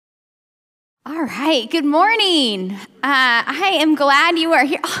All right, good morning. I am glad you are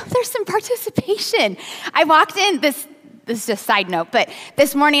here. Oh, there's some participation. I walked in, this is just a side note, but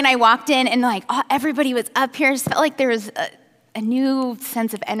this morning I walked in and everybody was up here. It just felt like there was a new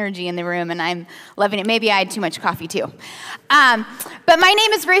sense of energy in the room, and I'm loving it. Maybe I had too much coffee too. But my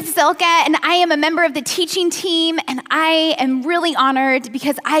name is Ruth Zilka, and I am a member of the teaching team, and I am really honored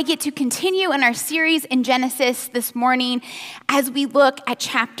because I get to continue in our series in Genesis this morning as we look at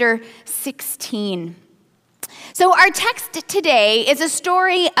chapter 16. So our text today is a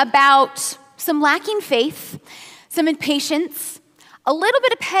story about some lacking faith, some impatience, a little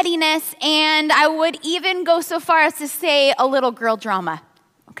bit of pettiness, and I would even go so far as to say a little girl drama,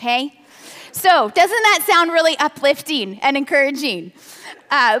 okay? So doesn't that sound really uplifting and encouraging?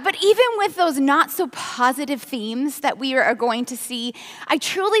 But even with those not so positive themes that we are going to see, I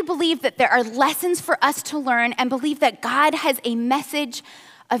truly believe that there are lessons for us to learn and believe that God has a message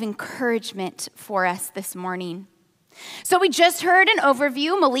of encouragement for us this morning. So we just heard an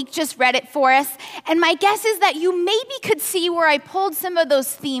overview. Malik just read it for us. And my guess is that you maybe could see where I pulled some of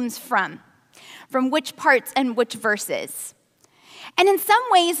those themes from which parts and which verses. And in some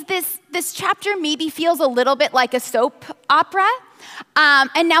ways, this chapter maybe feels a little bit like a soap opera.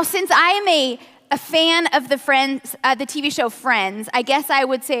 And now since I am a fan of the TV show Friends, I guess I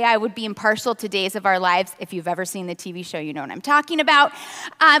would say I would be impartial to Days of Our Lives. If you've ever seen the TV show, you know what I'm talking about.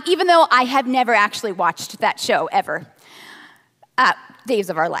 Even though I have never actually watched that show ever.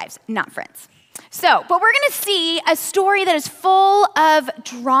 Days of Our Lives, not Friends. But we're going to see a story that is full of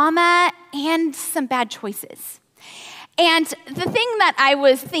drama and some bad choices. And the thing that I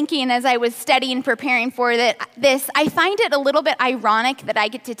was thinking as I was studying and preparing for this, I find it a little bit ironic that I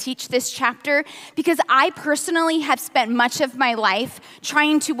get to teach this chapter because I personally have spent much of my life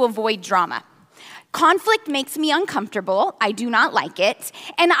trying to avoid drama. Conflict makes me uncomfortable. I do not like it.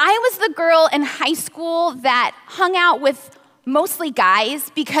 And I was the girl in high school that hung out with mostly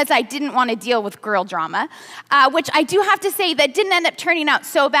guys because I didn't want to deal with girl drama, which I do have to say that didn't end up turning out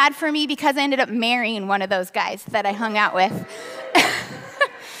so bad for me because I ended up marrying one of those guys that I hung out with.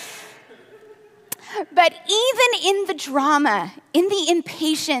 But even in the drama, in the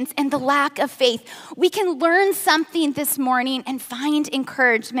impatience and the lack of faith, we can learn something this morning and find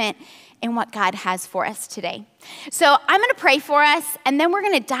encouragement in what God has for us today. So I'm going to pray for us, and then we're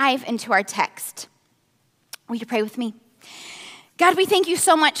going to dive into our text. Will you pray with me? God, we thank you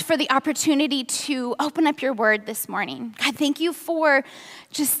so much for the opportunity to open up your word this morning. God, thank you for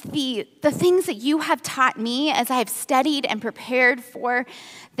just the things that you have taught me as I have studied and prepared for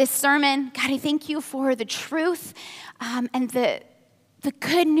this sermon. God, I thank you for the truth and the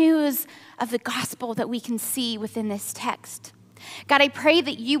good news of the gospel that we can see within this text. God, I pray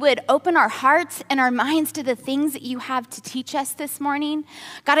that you would open our hearts and our minds to the things that you have to teach us this morning.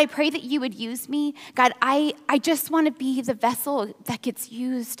 God, I pray that you would use me. God, I just want to be the vessel that gets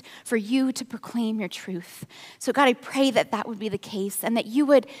used for you to proclaim your truth. So God, I pray that that would be the case and that you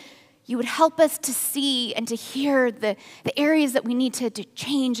would help us to see and to hear the areas that we need to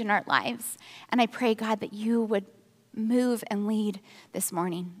change in our lives. And I pray, God, that you would move and lead this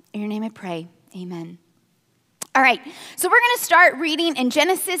morning. In your name I pray, amen. All right, so we're going to start reading in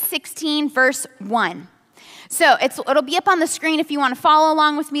Genesis 16, verse 1. So it'll be up on the screen if you want to follow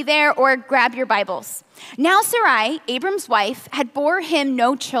along with me there or grab your Bibles. Now Sarai, Abram's wife, had bore him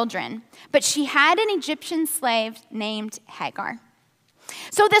no children, but she had an Egyptian slave named Hagar.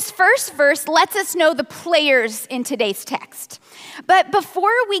 So this first verse lets us know the players in today's text. But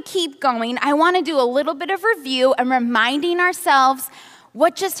before we keep going, I want to do a little bit of review and reminding ourselves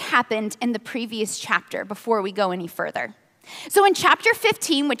what just happened in the previous chapter before we go any further. So in chapter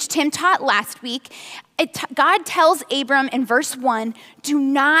 15, which Tim taught last week, God tells Abram in verse 1, do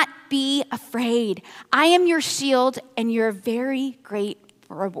not be afraid. I am your shield and your very great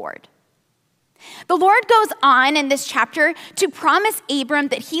reward. The Lord goes on in this chapter to promise Abram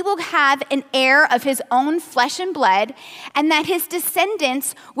that he will have an heir of his own flesh and blood, and that his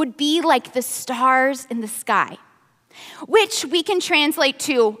descendants would be like the stars in the sky, which we can translate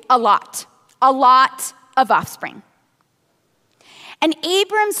to a lot of offspring. And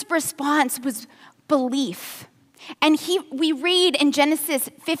Abram's response was belief. And we read in Genesis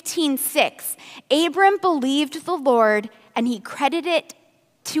 15:6, Abram believed the Lord and he credited it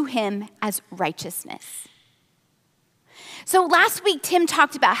to him as righteousness. So last week, Tim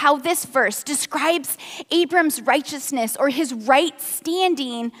talked about how this verse describes Abram's righteousness or his right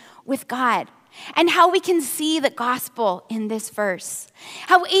standing with God, and how we can see the gospel in this verse.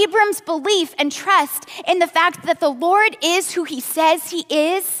 How Abram's belief and trust in the fact that the Lord is who he says he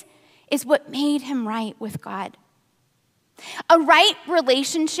is what made him right with God. A right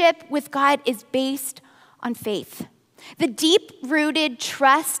relationship with God is based on faith. The deep-rooted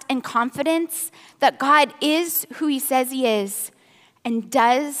trust and confidence that God is who he says he is and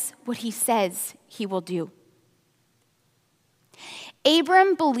does what he says he will do.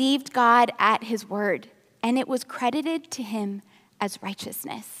 Abram believed God at his word, and it was credited to him as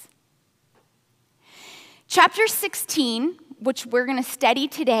righteousness. Chapter 16, which we're going to study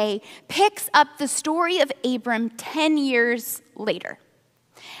today, picks up the story of Abram 10 years later.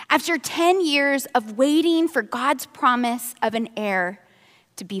 After 10 years of waiting for God's promise of an heir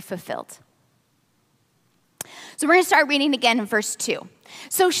to be fulfilled. So we're going to start reading again in verse 2.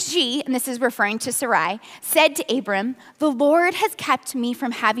 So she, and this is referring to Sarai, said to Abram, "The Lord has kept me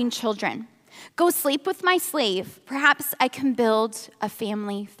from having children. Go sleep with my slave. Perhaps I can build a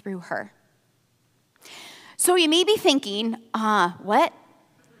family through her." So you may be thinking, what?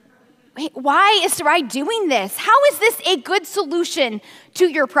 Wait, why is Sarai doing this? How is this a good solution to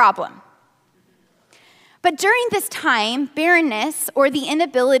your problem? But during this time, barrenness, or the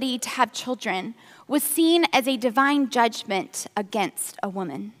inability to have children, was seen as a divine judgment against a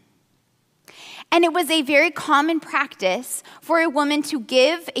woman. And it was a very common practice for a woman to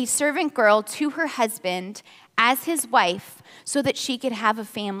give a servant girl to her husband as his wife so that she could have a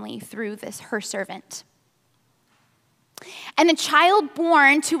family through her servant. And a child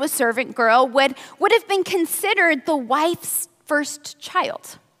born to a servant girl would have been considered the wife's first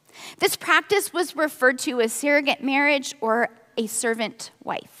child. This practice was referred to as surrogate marriage or a servant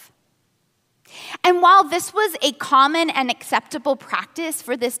wife. And while this was a common and acceptable practice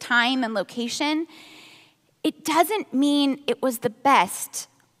for this time and location, it doesn't mean it was the best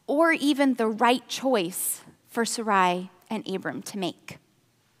or even the right choice for Sarai and Abram to make.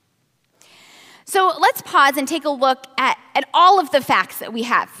 So let's pause and take a look at all of the facts that we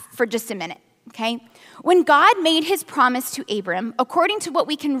have for just a minute, okay? When God made his promise to Abram, according to what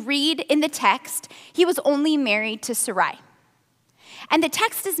we can read in the text, he was only married to Sarai. And the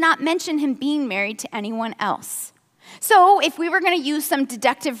text does not mention him being married to anyone else. So if we were going to use some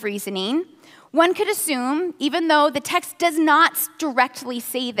deductive reasoning, one could assume, even though the text does not directly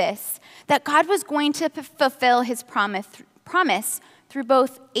say this, that God was going to fulfill his promise through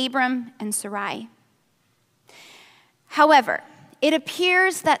both Abram and Sarai. However, it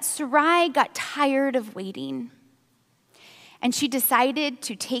appears that Sarai got tired of waiting, and she decided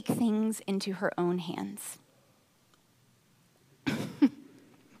to take things into her own hands.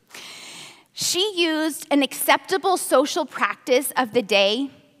 She used an acceptable social practice of the day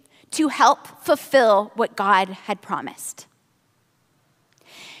to help fulfill what God had promised.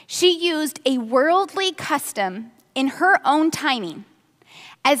 She used a worldly custom in her own timing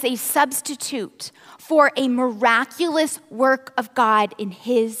as a substitute for a miraculous work of God in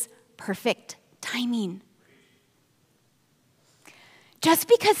his perfect timing. Just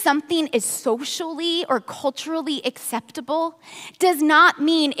because something is socially or culturally acceptable does not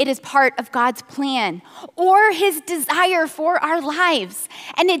mean it is part of God's plan or his desire for our lives.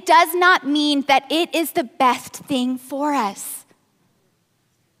 And it does not mean that it is the best thing for us.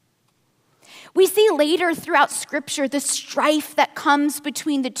 We see later throughout Scripture the strife that comes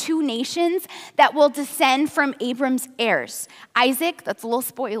between the two nations that will descend from Abram's heirs. Isaac, that's a little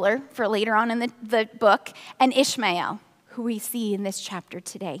spoiler for later on in the book, and Ishmael, who we see in this chapter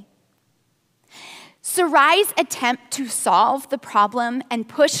today. Sarai's attempt to solve the problem and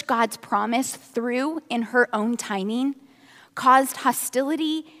push God's promise through in her own timing caused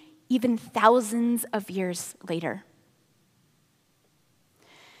hostility even thousands of years later.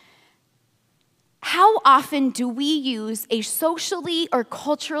 How often do we use a socially or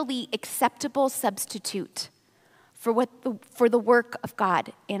culturally acceptable substitute for the work of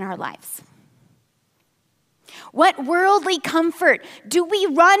God in our lives? What worldly comfort do we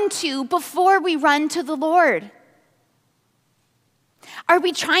run to before we run to the Lord? Are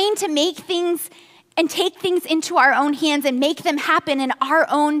we trying to make things and take things into our own hands and make them happen in our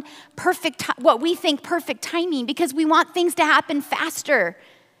own what we think perfect timing because we want things to happen faster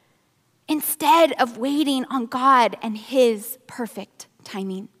instead of waiting on God and his perfect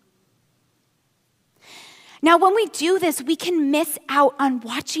timing? Now, when we do this, we can miss out on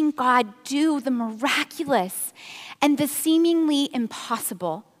watching God do the miraculous and the seemingly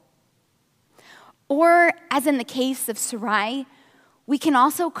impossible. Or, as in the case of Sarai, we can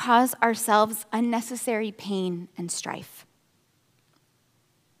also cause ourselves unnecessary pain and strife.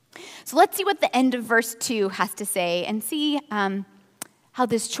 So let's see what the end of verse 2 has to say and see how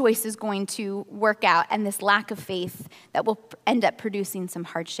this choice is going to work out and this lack of faith that will end up producing some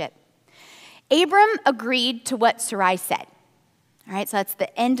hardship. Abram agreed to what Sarai said. All right, so that's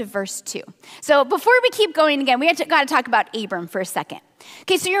the end of verse 2. So before we keep going again, got to talk about Abram for a second.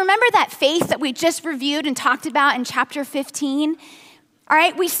 Okay, so you remember that faith that we just reviewed and talked about in chapter 15? All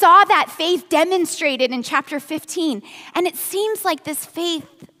right, we saw that faith demonstrated in chapter 15, and it seems like this faith,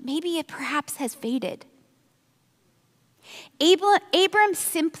 maybe it perhaps has faded. Abram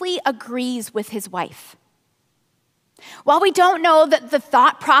simply agrees with his wife. While we don't know the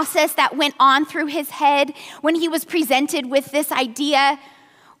thought process that went on through his head when he was presented with this idea,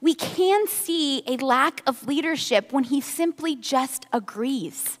 we can see a lack of leadership when he simply just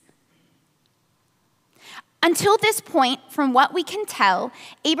agrees. Until this point, from what we can tell,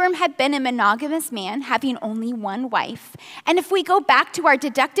 Abram had been a monogamous man, having only one wife. And if we go back to our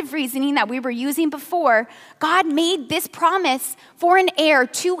deductive reasoning that we were using before, God made this promise for an heir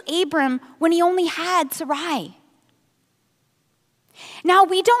to Abram when he only had Sarai. Now,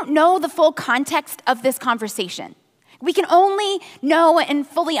 we don't know the full context of this conversation. We can only know and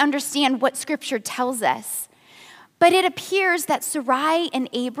fully understand what Scripture tells us. But it appears that Sarai and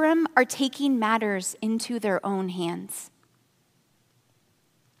Abram are taking matters into their own hands.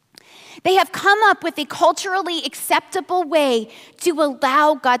 They have come up with a culturally acceptable way to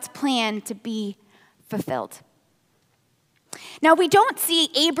allow God's plan to be fulfilled. Now, we don't see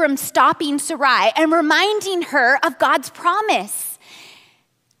Abram stopping Sarai and reminding her of God's promise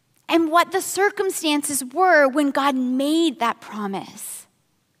and what the circumstances were when God made that promise.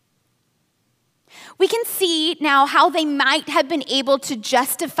 We can see now how they might have been able to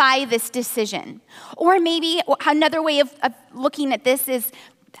justify this decision. Or maybe another way of looking at this is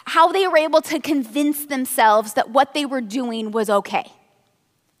how they were able to convince themselves that what they were doing was okay.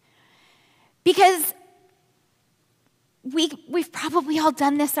 Because we've probably all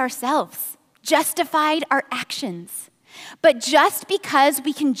done this ourselves, justified our actions. But just because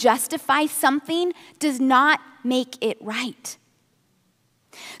we can justify something does not make it right.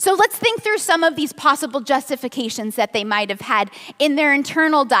 So let's think through some of these possible justifications that they might have had in their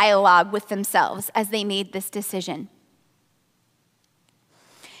internal dialogue with themselves as they made this decision.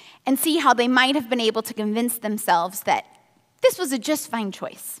 And see how they might have been able to convince themselves that this was a just fine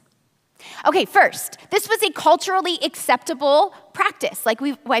choice. Okay, first, this was a culturally acceptable practice, like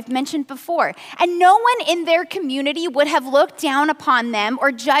I've mentioned before. And no one in their community would have looked down upon them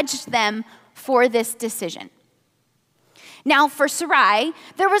or judged them for this decision. Now, for Sarai,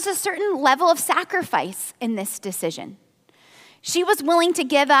 there was a certain level of sacrifice in this decision. She was willing to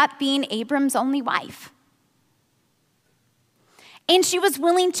give up being Abram's only wife. And she was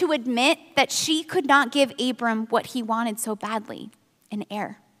willing to admit that she could not give Abram what he wanted so badly, an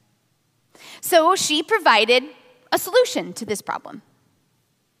heir. So she provided a solution to this problem.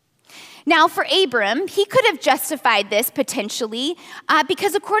 Now, for Abram, he could have justified this potentially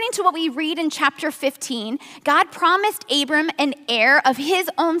because according to what we read in chapter 15, God promised Abram an heir of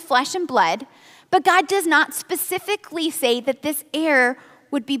his own flesh and blood, but God does not specifically say that this heir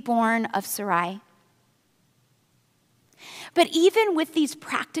would be born of Sarai. But even with these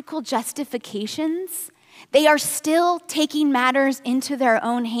practical justifications, they are still taking matters into their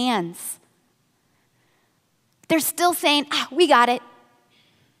own hands. They're still saying, we got it.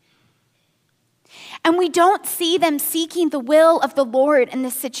 And we don't see them seeking the will of the Lord in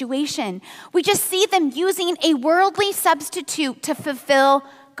this situation. We just see them using a worldly substitute to fulfill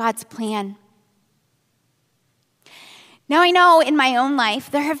God's plan. Now, I know in my own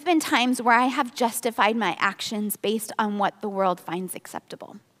life, there have been times where I have justified my actions based on what the world finds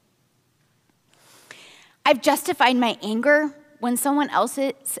acceptable. I've justified my anger when someone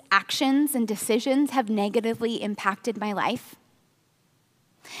else's actions and decisions have negatively impacted my life.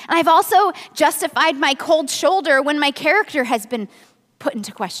 And I've also justified my cold shoulder when my character has been put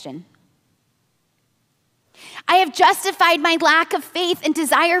into question. I have justified my lack of faith and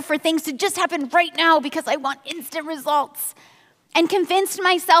desire for things to just happen right now because I want instant results, and convinced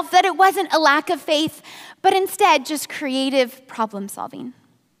myself that it wasn't a lack of faith, but instead just creative problem solving.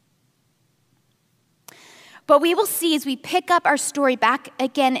 But we will see as we pick up our story back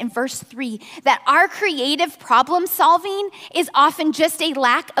again in verse 3 that our creative problem solving is often just a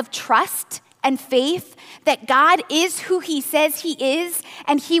lack of trust and faith that God is who he says he is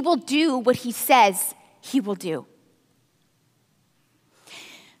and he will do what he says he will do.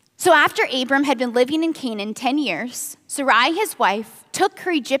 So after Abram had been living in Canaan 10 years, Sarai, his wife, took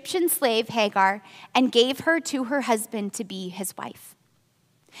her Egyptian slave Hagar and gave her to her husband to be his wife.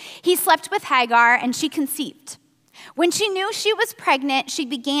 He slept with Hagar, and she conceived. When she knew she was pregnant, she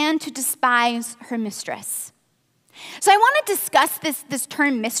began to despise her mistress. So I want to discuss this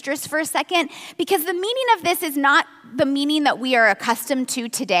term mistress for a second, because the meaning of this is not the meaning that we are accustomed to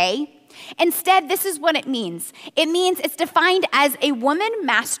today. Instead, this is what it means. It means it's defined as a woman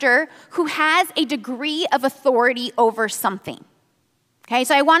master who has a degree of authority over something. Okay,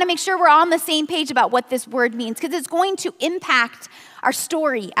 so I want to make sure we're all on the same page about what this word means because it's going to impact our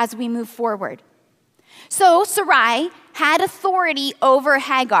story as we move forward. So Sarai had authority over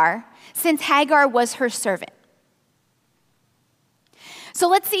Hagar since Hagar was her servant. So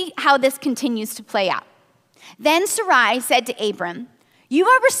let's see how this continues to play out. Then Sarai said to Abram, "You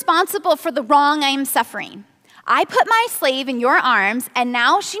are responsible for the wrong I am suffering. I put my slave in your arms, and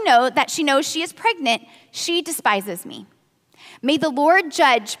now she knows she is pregnant. She despises me. May the Lord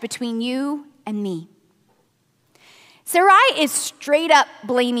judge between you and me." Sarai is straight up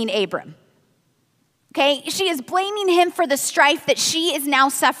blaming Abram. Okay, she is blaming him for the strife that she is now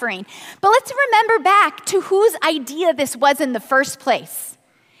suffering. But let's remember back to whose idea this was in the first place.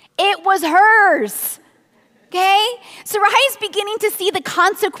 It was hers. Okay? Sarai is beginning to see the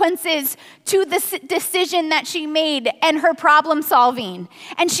consequences to this decision that she made and her problem solving.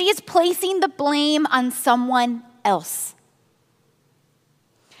 And she is placing the blame on someone else.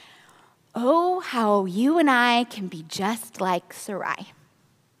 Oh, how you and I can be just like Sarai.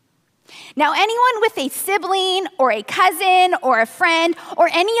 Now, anyone with a sibling or a cousin or a friend or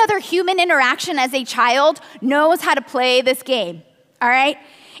any other human interaction as a child knows how to play this game, all right?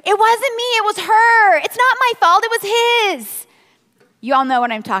 It wasn't me, it was her. It's not my fault, it was his. You all know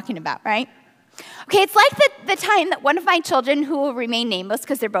what I'm talking about, right? Okay, it's like the time that one of my children, who will remain nameless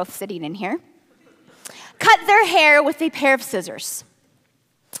because they're both sitting in here, cut their hair with a pair of scissors.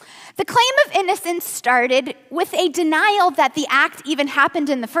 The claim of innocence started with a denial that the act even happened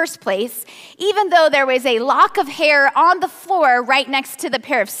in the first place, even though there was a lock of hair on the floor right next to the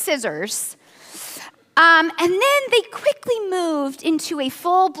pair of scissors. And then they quickly moved into a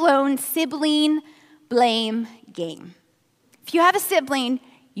full-blown sibling blame game. If you have a sibling,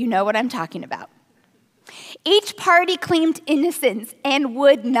 you know what I'm talking about. Each party claimed innocence and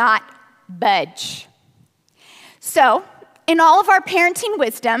would not budge. So, in all of our parenting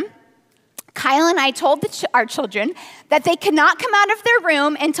wisdom, Kyle and I told our children that they could not come out of their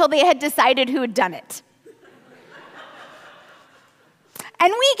room until they had decided who had done it.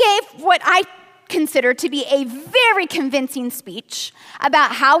 And we gave what I consider to be a very convincing speech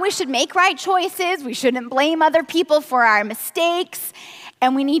about how we should make right choices, we shouldn't blame other people for our mistakes,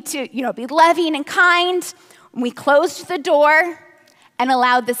 and we need to, be loving and kind. We closed the door and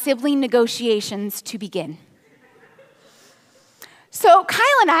allowed the sibling negotiations to begin. So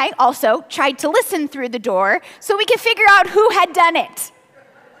Kyle and I also tried to listen through the door so we could figure out who had done it.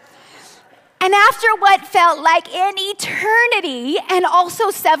 And after what felt like an eternity and also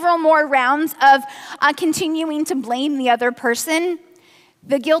several more rounds of continuing to blame the other person,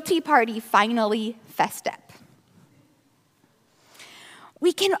 the guilty party finally fessed up.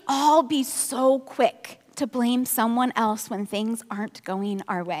 We can all be so quick to blame someone else when things aren't going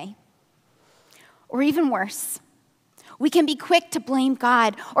our way. Or even worse, we can be quick to blame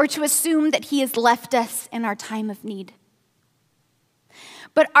God or to assume that He has left us in our time of need.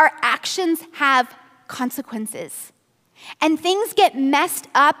 But our actions have consequences. And things get messed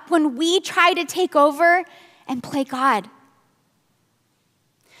up when we try to take over and play God.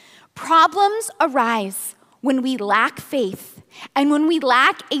 Problems arise when we lack faith and when we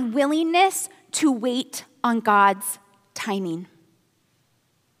lack a willingness to wait on God's timing.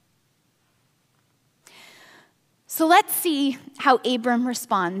 So let's see how Abram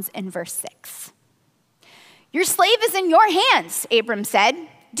responds in verse 6. "Your slave is in your hands," Abram said.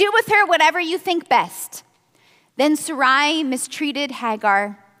 "Do with her whatever you think best." Then Sarai mistreated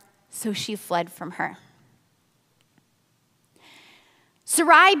Hagar, so she fled from her.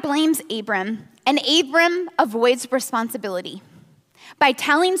 Sarai blames Abram, and Abram avoids responsibility by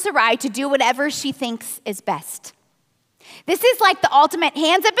telling Sarai to do whatever she thinks is best. This is like the ultimate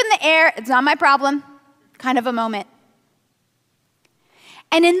hands up in the air, it's not my problem kind of a moment.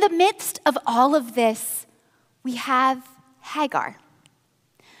 And in the midst of all of this, we have Hagar,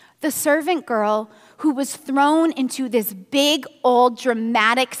 the servant girl who was thrown into this big, old,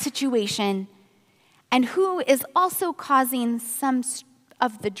 dramatic situation and who is also causing some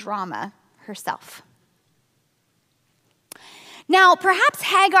of the drama herself. Now, perhaps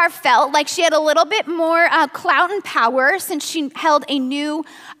Hagar felt like she had a little bit more clout and power since she held a new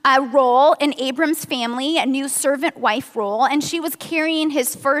role in Abram's family, a new servant wife role, and she was carrying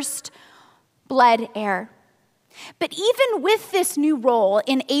his first blood heir. But even with this new role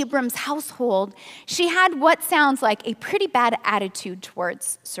in Abram's household, she had what sounds like a pretty bad attitude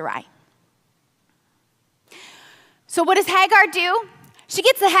towards Sarai. So what does Hagar do? She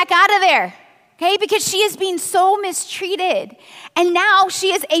gets the heck out of there. Okay, because she is being so mistreated. And now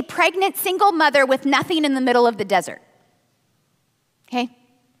she is a pregnant single mother with nothing in the middle of the desert. Okay?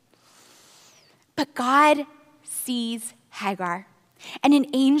 But God sees Hagar, and an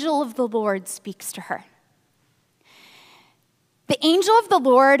angel of the Lord speaks to her. The angel of the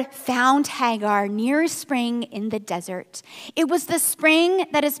Lord found Hagar near a spring in the desert. It was the spring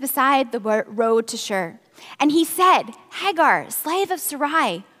that is beside the road to Shur. And he said, Hagar, slave of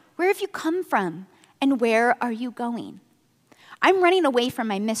Sarai, where have you come from, and where are you going? I'm running away from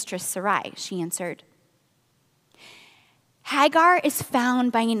my mistress Sarai, she answered. Hagar is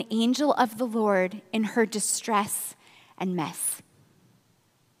found by an angel of the Lord in her distress and mess.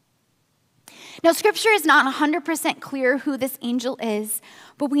 Now, Scripture is not 100% clear who this angel is,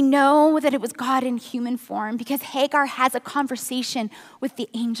 but we know that it was God in human form because Hagar has a conversation with the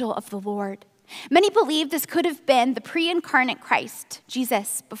angel of the Lord. Many believe this could have been the pre-incarnate Christ,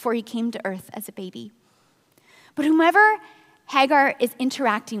 Jesus, before he came to earth as a baby. But whomever Hagar is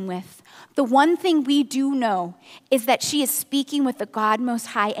interacting with, the one thing we do know is that she is speaking with the God Most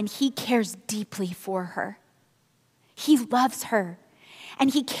High, and he cares deeply for her. He loves her,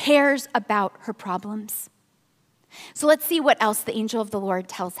 and he cares about her problems. So let's see what else the angel of the Lord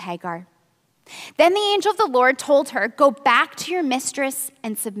tells Hagar. Then the angel of the Lord told her, go back to your mistress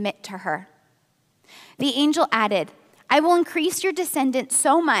and submit to her. The angel added, I will increase your descendants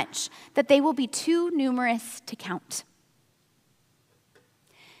so much that they will be too numerous to count.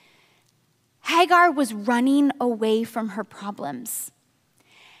 Hagar was running away from her problems.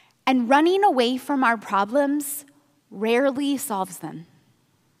 And running away from our problems rarely solves them.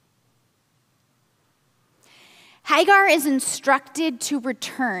 Hagar is instructed to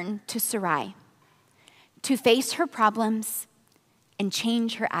return to Sarai, to face her problems and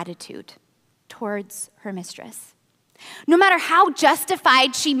change her attitude towards her mistress. No matter how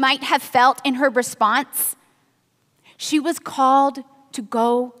justified she might have felt in her response, she was called to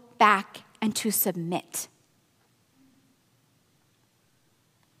go back and to submit.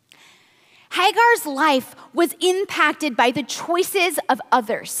 Hagar's life was impacted by the choices of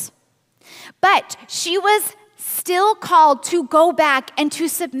others, but she was still called to go back and to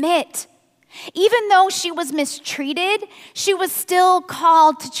submit. Even though she was mistreated, she was still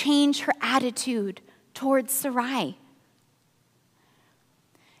called to change her attitude towards Sarai.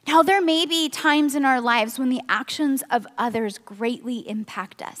 Now, there may be times in our lives when the actions of others greatly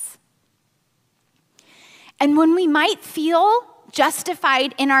impact us. And when we might feel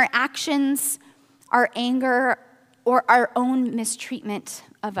justified in our actions, our anger, or our own mistreatment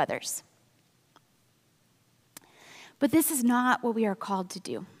of others. But this is not what we are called to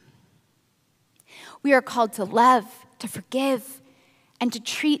do. We are called to love, to forgive, and to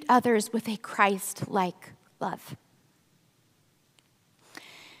treat others with a Christ-like love.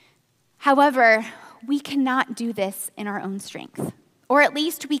 However, we cannot do this in our own strength, or at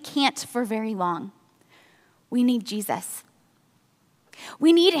least we can't for very long. We need Jesus.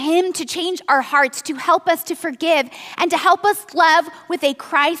 We need him to change our hearts, to help us to forgive, and to help us love with a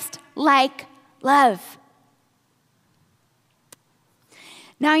Christ-like love.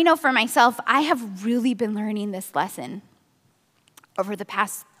 Now, I know for myself, I have really been learning this lesson over the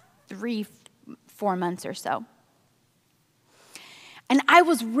past 3-4 months or so. And I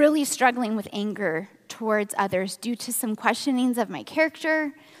was really struggling with anger towards others due to some questionings of my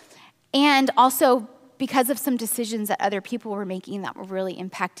character and also because of some decisions that other people were making that were really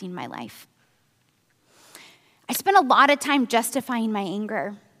impacting my life. I spent a lot of time justifying my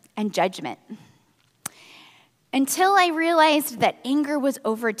anger and judgment until I realized that anger was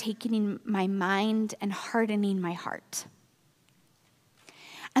overtaking my mind and hardening my heart.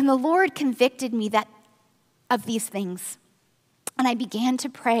 And the Lord convicted me of these things. And I began to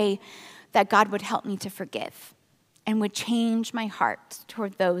pray that God would help me to forgive and would change my heart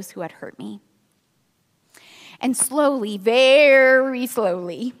toward those who had hurt me. And slowly, very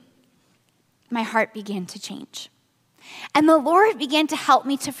slowly, my heart began to change. And the Lord began to help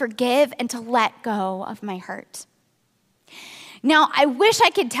me to forgive and to let go of my hurt. Now, I wish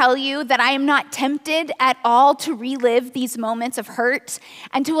I could tell you that I am not tempted at all to relive these moments of hurt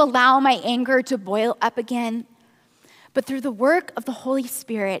and to allow my anger to boil up again. But through the work of the Holy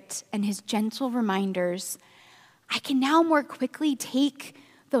Spirit and his gentle reminders, I can now more quickly take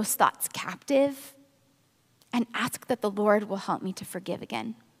those thoughts captive and ask that the Lord will help me to forgive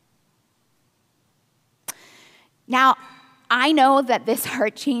again. Now, I know that this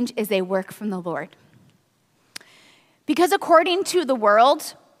heart change is a work from the Lord. Because according to the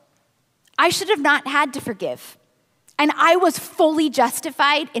world, I should have not had to forgive. And I was fully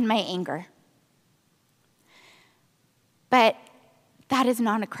justified in my anger. But That is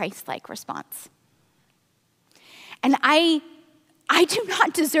not a Christ-like response. And I do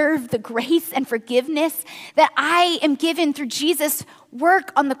not deserve the grace and forgiveness that I am given through Jesus'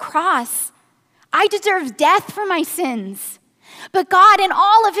 work on the cross. I deserve death for my sins. But God, in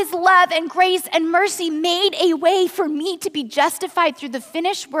all of his love and grace and mercy, made a way for me to be justified through the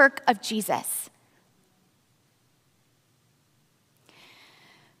finished work of Jesus.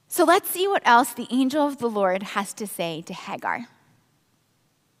 So let's see what else the angel of the Lord has to say to Hagar.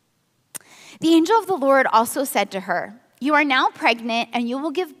 The angel of the Lord also said to her, "You are now pregnant, and you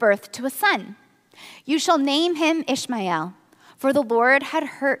will give birth to a son. You shall name him Ishmael, for the Lord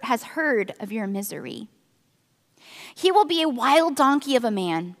has heard of your misery. He will be a wild donkey of a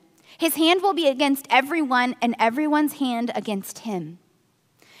man. His hand will be against everyone, and everyone's hand against him.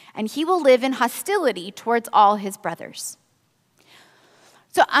 And he will live in hostility towards all his brothers."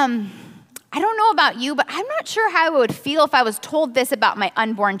 So, I don't know about you, but I'm not sure how I would feel if I was told this about my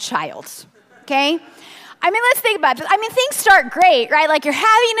unborn child, okay? I mean, let's think about this. I mean, things start great, right? Like you're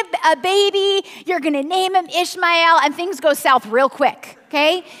having a baby, you're gonna name him Ishmael, and things go south real quick,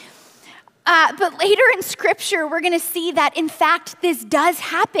 okay? But later in Scripture, we're going to see that, in fact, this does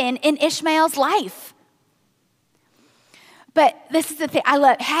happen in Ishmael's life. But this is the thing. I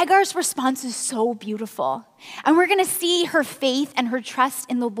love Hagar's response is so beautiful. And we're going to see her faith and her trust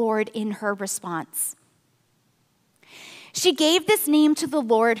in the Lord in her response. She gave this name to the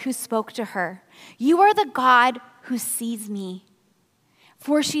Lord who spoke to her. "You are the God who sees me."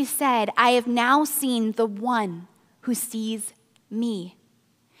 For she said, "I have now seen the one who sees me."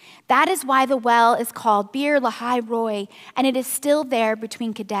 That is why the well is called Bir Lahai Roi, and it is still there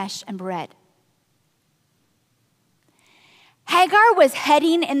between Kadesh and Bered. Hagar was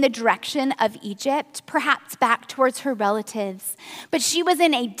heading in the direction of Egypt, perhaps back towards her relatives, but she was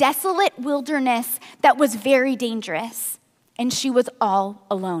in a desolate wilderness that was very dangerous, and she was all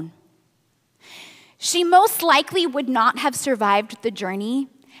alone. She most likely would not have survived the journey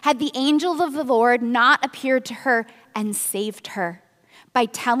had the angel of the Lord not appeared to her and saved her by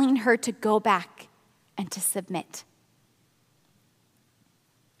telling her to go back and to submit.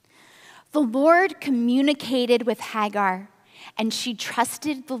 The Lord communicated with Hagar, and she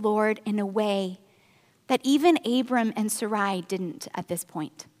trusted the Lord in a way that even Abram and Sarai didn't at this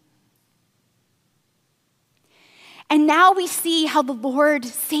point. And now we see how the Lord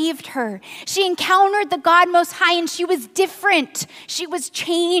saved her. She encountered the God Most High, and she was different. She was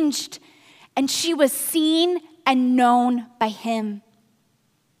changed, and she was seen and known by him.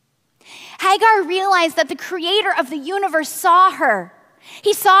 Hagar realized that the creator of the universe saw her.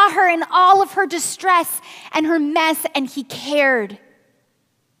 He saw her in all of her distress and her mess, and he cared.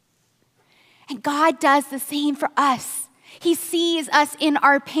 And God does the same for us. He sees us in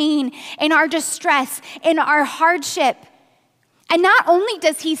our pain, in our distress, in our hardship. And not only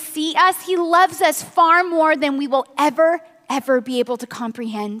does he see us, he loves us far more than we will ever be able to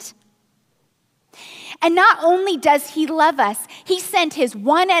comprehend. And not only does he love us, he sent his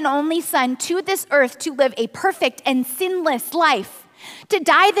one and only son to this earth to live a perfect and sinless life, to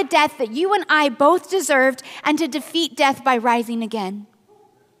die the death that you and I both deserved, and to defeat death by rising again.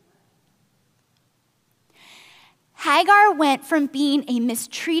 Hagar went from being a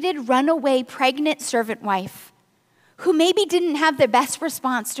mistreated, runaway, pregnant servant wife who maybe didn't have the best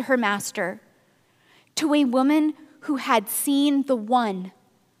response to her master, to a woman who had seen the one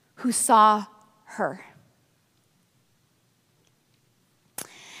who saw her.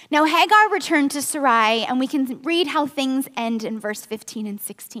 Now, Hagar returned to Sarai, and we can read how things end in verse 15 and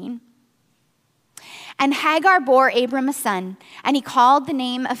 16. And Hagar bore Abram a son, and he called the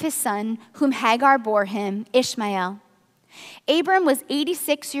name of his son, whom Hagar bore him, Ishmael. Abram was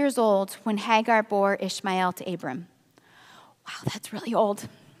 86 years old when Hagar bore Ishmael to Abram. Wow, that's really old.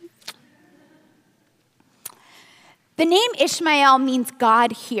 The name Ishmael means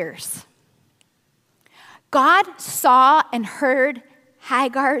God hears. God saw and heard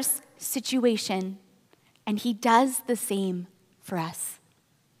Hagar's situation, and he does the same for us.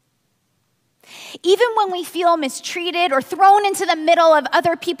 Even when we feel mistreated or thrown into the middle of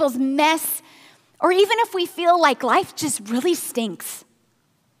other people's mess, or even if we feel like life just really stinks,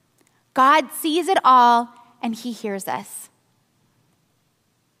 God sees it all and he hears us.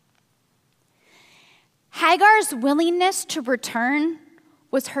 Hagar's willingness to return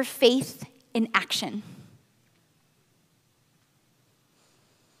was her faith in action.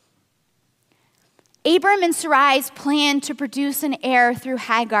 Abram and Sarai's plan to produce an heir through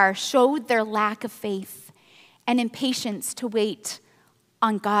Hagar showed their lack of faith and impatience to wait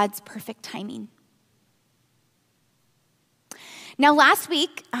on God's perfect timing. Now, last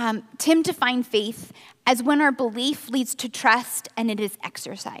week, Tim defined faith as when our belief leads to trust and it is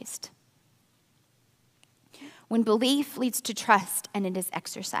exercised. When belief leads to trust and it is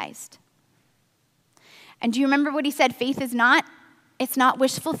exercised. And do you remember what he said faith is not? It's not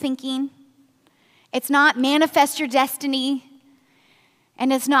wishful thinking. It's not manifest your destiny.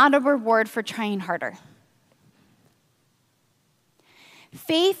 And it's not a reward for trying harder.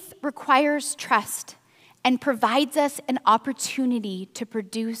 Faith requires trust and provides us an opportunity to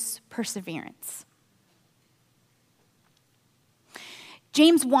produce perseverance.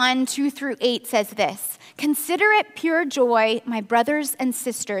 James 1:2-8 says this, "Consider it pure joy, my brothers and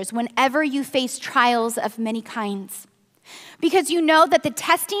sisters, whenever you face trials of many kinds, because you know that the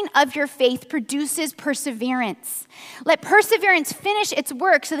testing of your faith produces perseverance. Let perseverance finish its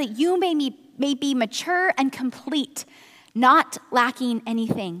work so that you may be mature and complete, not lacking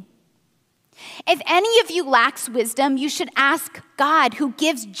anything. If any of you lacks wisdom, you should ask God, who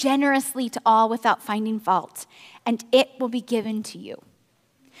gives generously to all without finding fault, and it will be given to you.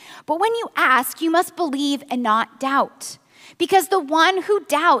 But when you ask, you must believe and not doubt, because the one who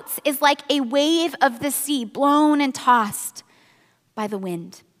doubts is like a wave of the sea blown and tossed by the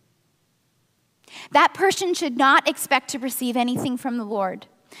wind. That person should not expect to receive anything from the Lord.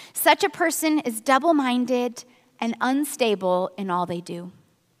 Such a person is double-minded and unstable in all they do."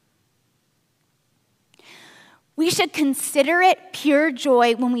 We should consider it pure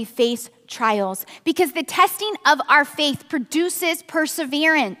joy when we face trials, because the testing of our faith produces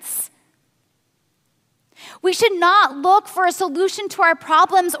perseverance. We should not look for a solution to our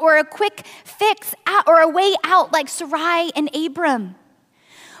problems or a quick fix or a way out like Sarai and Abram.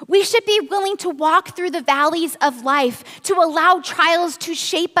 We should be willing to walk through the valleys of life, to allow trials to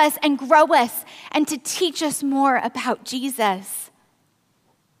shape us and grow us and to teach us more about Jesus.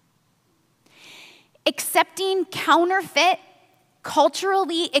 Accepting counterfeit,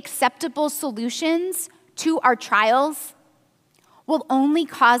 culturally acceptable solutions to our trials will only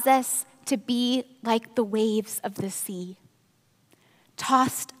cause us to be like the waves of the sea,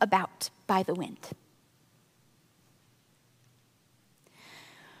 tossed about by the wind.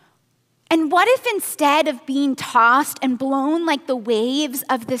 And what if instead of being tossed and blown like the waves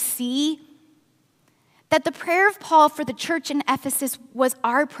of the sea, that the prayer of Paul for the church in Ephesus was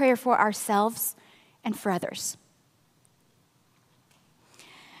our prayer for ourselves and for others?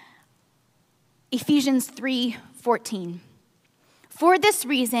 Ephesians 3:14. "For this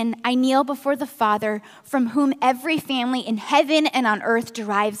reason, I kneel before the Father, from whom every family in heaven and on earth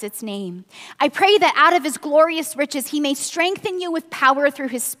derives its name. I pray that out of his glorious riches, he may strengthen you with power through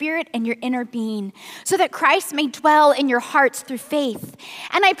his Spirit in your inner being, so that Christ may dwell in your hearts through faith.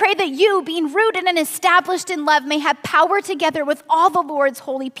 And I pray that you, being rooted and established in love, may have power together with all the Lord's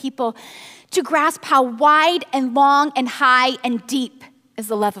holy people to grasp how wide and long and high and deep is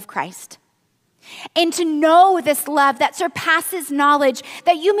the love of Christ. And to know this love that surpasses knowledge,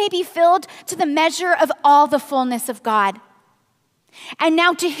 that you may be filled to the measure of all the fullness of God. And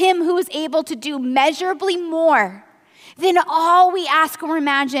now to him who is able to do measurably more than all we ask or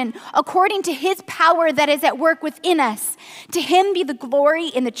imagine, according to his power that is at work within us, to him be the glory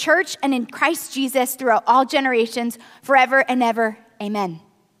in the church and in Christ Jesus throughout all generations, forever and ever. Amen."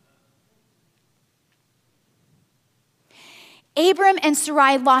 Abram and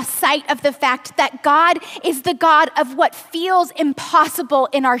Sarai lost sight of the fact that God is the God of what feels impossible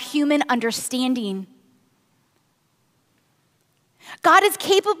in our human understanding. God is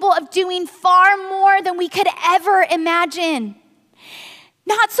capable of doing far more than we could ever imagine.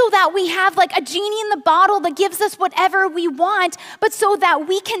 Not so that we have like a genie in the bottle that gives us whatever we want, but so that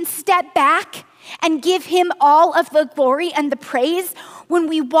we can step back and give him all of the glory and the praise when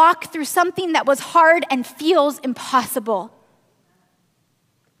we walk through something that was hard and feels impossible.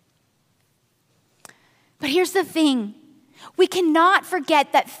 But here's the thing. We cannot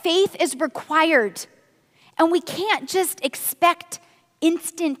forget that faith is required, and we can't just expect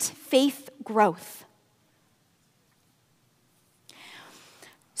instant faith growth.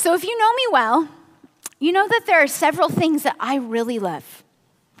 So if you know me well, you know that there are several things that I really love,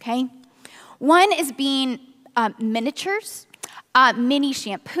 okay? One is being miniatures, mini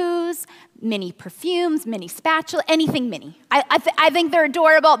shampoos, mini perfumes, mini spatula, anything mini. I think they're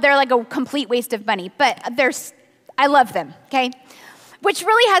adorable. They're like a complete waste of money, but I love them, okay? Which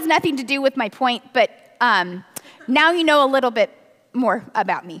really has nothing to do with my point, but now you know a little bit more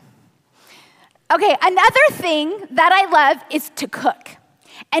about me. Okay, another thing that I love is to cook.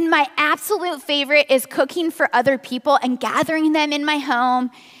 And my absolute favorite is cooking for other people and gathering them in my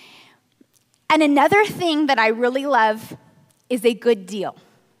home. And another thing that I really love is a good deal,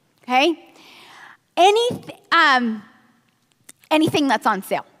 okay? anything that's on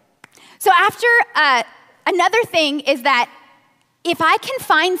sale. So after, another thing is that if I can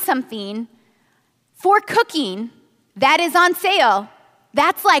find something for cooking that is on sale,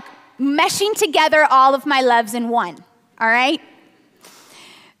 that's like meshing together all of my loves in one, all right?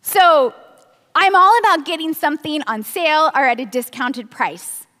 So I'm all about getting something on sale or at a discounted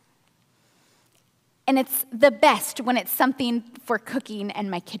price. And it's the best when it's something for cooking and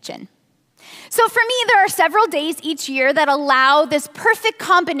my kitchen. So for me, there are several days each year that allow this perfect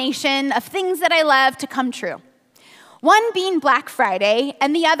combination of things that I love to come true. One being Black Friday,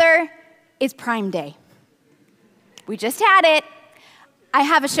 and the other is Prime Day. We just had it. I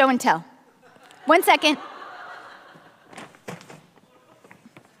have a show and tell. 1 second.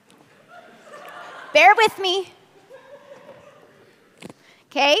 Bear with me.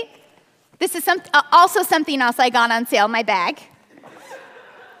 Okay? This is also something else I got on sale, my bag,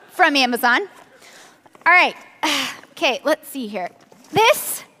 from Amazon. All right. Okay, let's see here.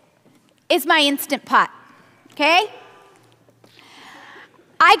 This is my Instant Pot, okay?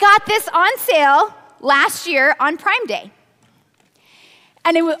 I got this on sale last year on Prime Day.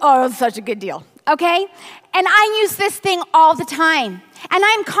 And it was such a good deal, okay? And I use this thing all the time. And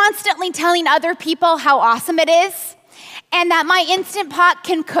I'm constantly telling other people how awesome it is, and that my Instant Pot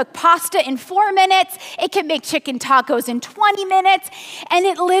can cook pasta in 4 minutes, it can make chicken tacos in 20 minutes, and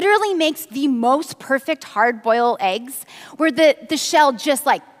it literally makes the most perfect hard-boiled eggs where the shell just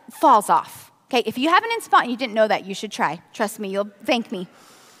like falls off. Okay, if you have an Instant Pot and you didn't know that, you should try. Trust me, you'll thank me.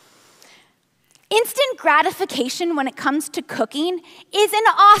 Instant gratification when it comes to cooking is an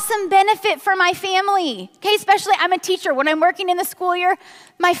awesome benefit for my family. Okay, especially I'm a teacher. When I'm working in the school year,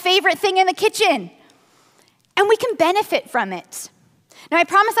 my favorite thing in the kitchen. And we can benefit from it. Now, I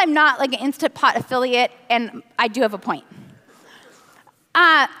promise I'm not like an Instant Pot affiliate, and I do have a point.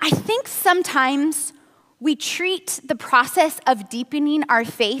 I think sometimes we treat the process of deepening our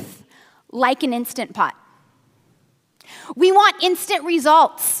faith like an Instant Pot. We want instant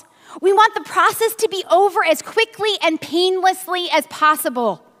results. We want the process to be over as quickly and painlessly as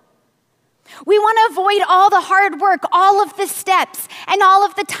possible. We want to avoid all the hard work, all of the steps, and all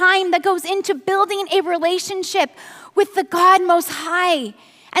of the time that goes into building a relationship with the God Most High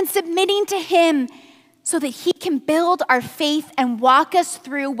and submitting to Him so that He can build our faith and walk us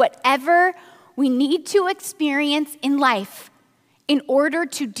through whatever we need to experience in life in order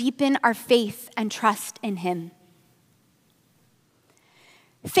to deepen our faith and trust in Him.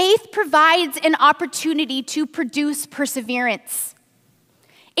 Faith provides an opportunity to produce perseverance.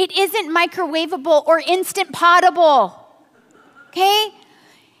 It isn't microwavable or instant potable, okay?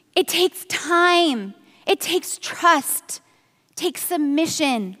 It takes time. It takes trust. It takes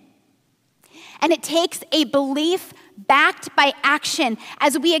submission. And it takes a belief backed by action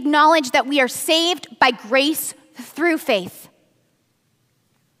as we acknowledge that we are saved by grace through faith.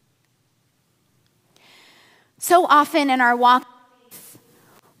 So often in our walk,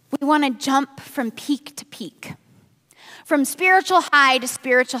 we want to jump from peak to peak, from spiritual high to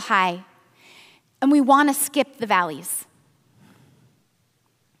spiritual high, and we want to skip the valleys.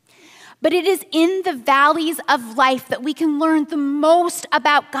 But it is in the valleys of life that we can learn the most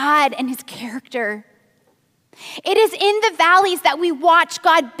about God and His character. It is in the valleys that we watch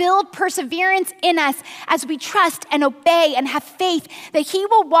God build perseverance in us as we trust and obey and have faith that He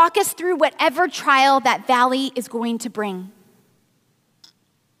will walk us through whatever trial that valley is going to bring.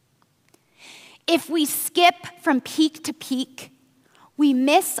 If we skip from peak to peak, we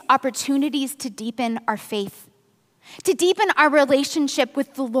miss opportunities to deepen our faith, to deepen our relationship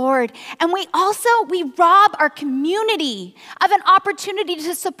with the Lord. And we rob our community of an opportunity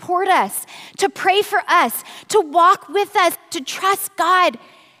to support us, to pray for us, to walk with us, to trust God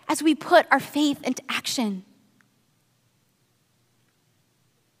as we put our faith into action.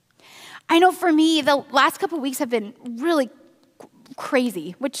 I know for me, the last couple of weeks have been really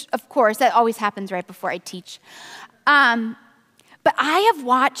crazy, which of course that always happens right before I teach. But I have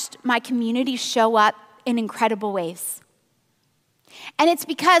watched my community show up in incredible ways. And it's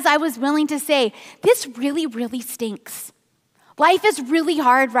because I was willing to say, this really, really stinks. Life is really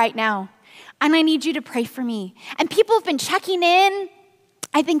hard right now, and I need you to pray for me. And people have been checking in.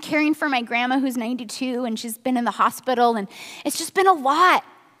 I've been caring for my grandma who's 92, and she's been in the hospital, and it's just been a lot.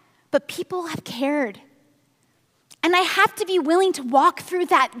 But people have cared. And I have to be willing to walk through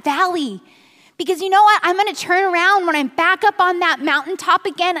that valley. Because you know what? I'm going to turn around when I'm back up on that mountaintop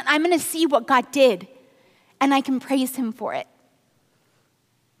again, and I'm going to see what God did. And I can praise Him for it.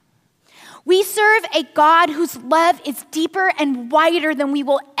 We serve a God whose love is deeper and wider than we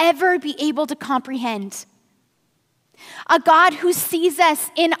will ever be able to comprehend. A God who sees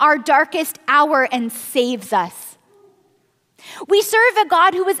us in our darkest hour and saves us. We serve a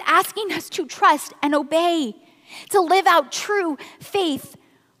God who is asking us to trust and obey, to live out true faith,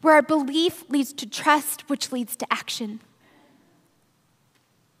 where our belief leads to trust, which leads to action.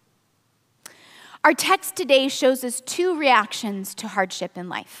 Our text today shows us two reactions to hardship in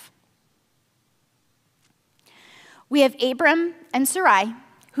life. We have Abram and Sarai,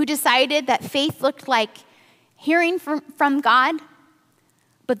 who decided that faith looked like hearing from God,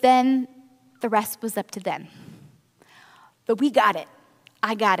 but then the rest was up to them. But we got it,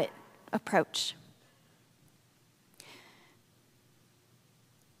 I got it approach.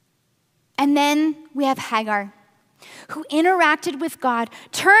 And then we have Hagar, who interacted with God,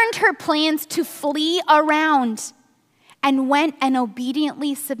 turned her plans to flee around, and went and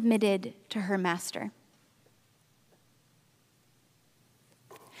obediently submitted to her master.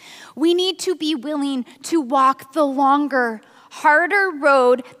 We need to be willing to walk the longer, harder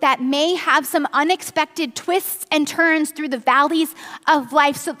road that may have some unexpected twists and turns through the valleys of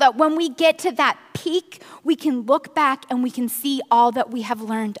life, so that when we get to that peak, we can look back and we can see all that we have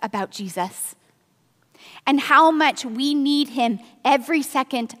learned about Jesus and how much we need him every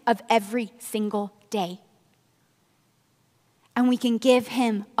second of every single day. And we can give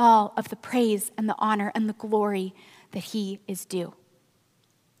him all of the praise and the honor and the glory that he is due.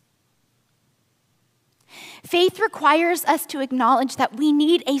 Faith requires us to acknowledge that we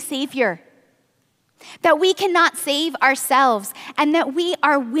need a Savior, that we cannot save ourselves, and that we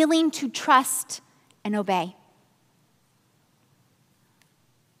are willing to trust and obey.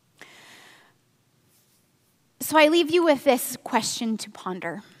 So I leave you with this question to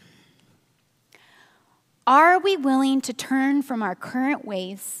ponder. Are we willing to turn from our current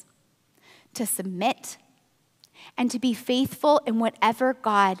ways, to submit, and to be faithful in whatever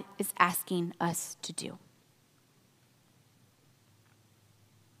God is asking us to do?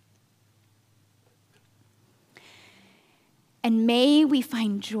 And may we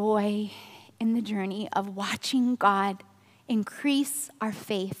find joy in the journey of watching God increase our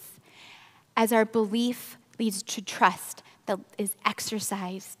faith as our belief leads to trust that is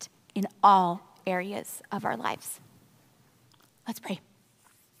exercised in all areas of our lives. Let's pray.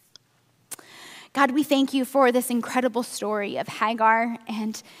 God, we thank you for this incredible story of Hagar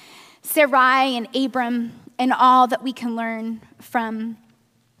and Sarai and Abram and all that we can learn from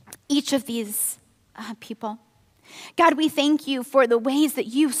each of these people. God, we thank you for the ways that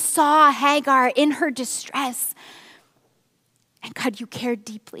you saw Hagar in her distress. And God, you cared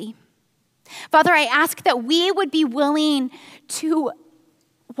deeply. Father, I ask that we would be willing to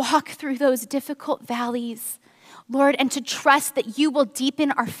walk through those difficult valleys, Lord, and to trust that you will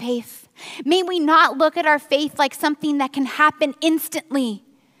deepen our faith. May we not look at our faith like something that can happen instantly,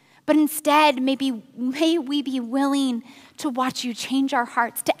 but instead, may we be willing to watch you change our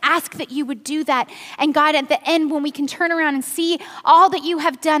hearts, to ask that you would do that. And God, at the end, when we can turn around and see all that you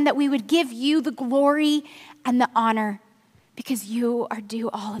have done, that we would give you the glory and the honor, because you are due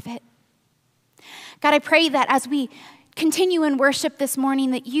all of it. God, I pray that as we continue in worship this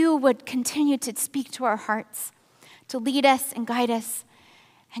morning, that you would continue to speak to our hearts, to lead us and guide us.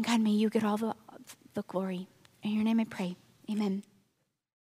 And God, may you get all the glory. In your name I pray, amen.